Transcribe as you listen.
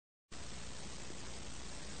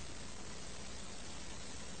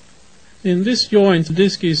In this joint, the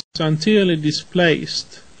disc is anteriorly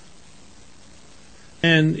displaced,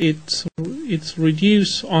 and it's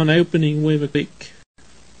reduced on opening with a click.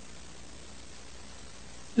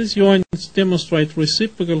 This joint demonstrates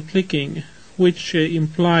reciprocal clicking, which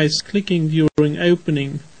implies clicking during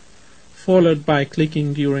opening, followed by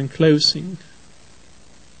clicking during closing.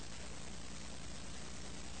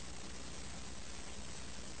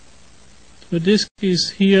 The disc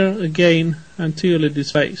is here again anteriorly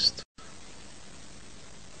displaced.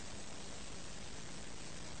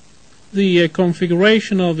 The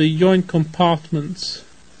configuration of the joint compartments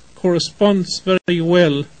corresponds very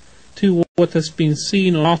well to what has been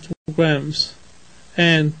seen on arthrograms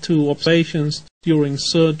and to observations during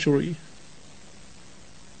surgery.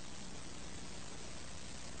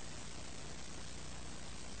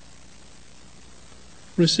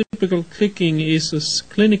 Reciprocal clicking is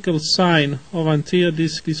a clinical sign of anterior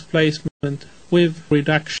disc displacement with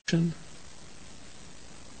reduction.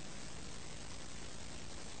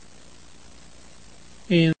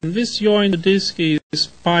 In this joint, the disc is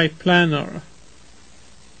biplanar.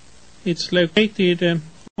 It's located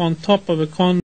on top of a condyle